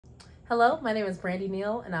Hello, my name is Brandy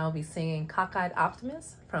Neal, and I will be singing Cockeyed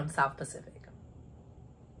Optimist from South Pacific.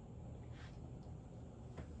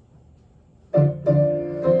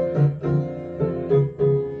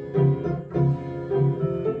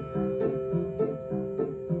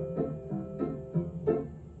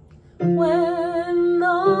 When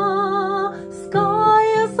the sky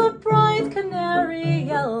is a bright canary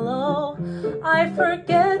yellow, I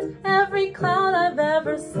forget every cloud I've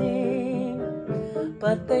ever seen.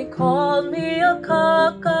 But they called me a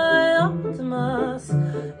cockeyed optimist,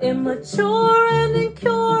 immature and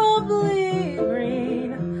incurably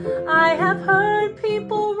green. I have heard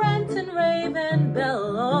people rant and rave and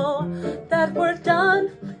bellow that we're done,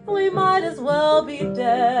 we might as well be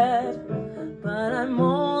dead. But I'm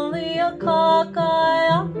only a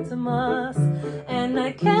cockeyed optimist, and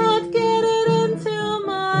I can't get it into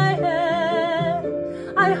my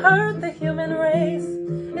head. I heard the human race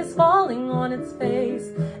is falling on its face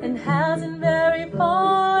and hasn't very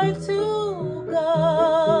far to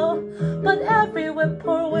go. But every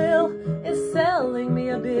whippoorwill is selling me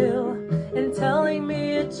a bill and telling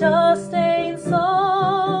me it just ain't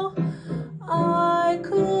so. I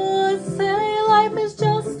could say life is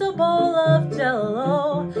just a bowl of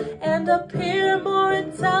jello and appear more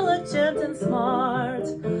intelligent and smart,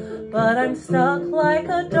 but I'm stuck like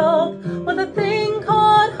a dope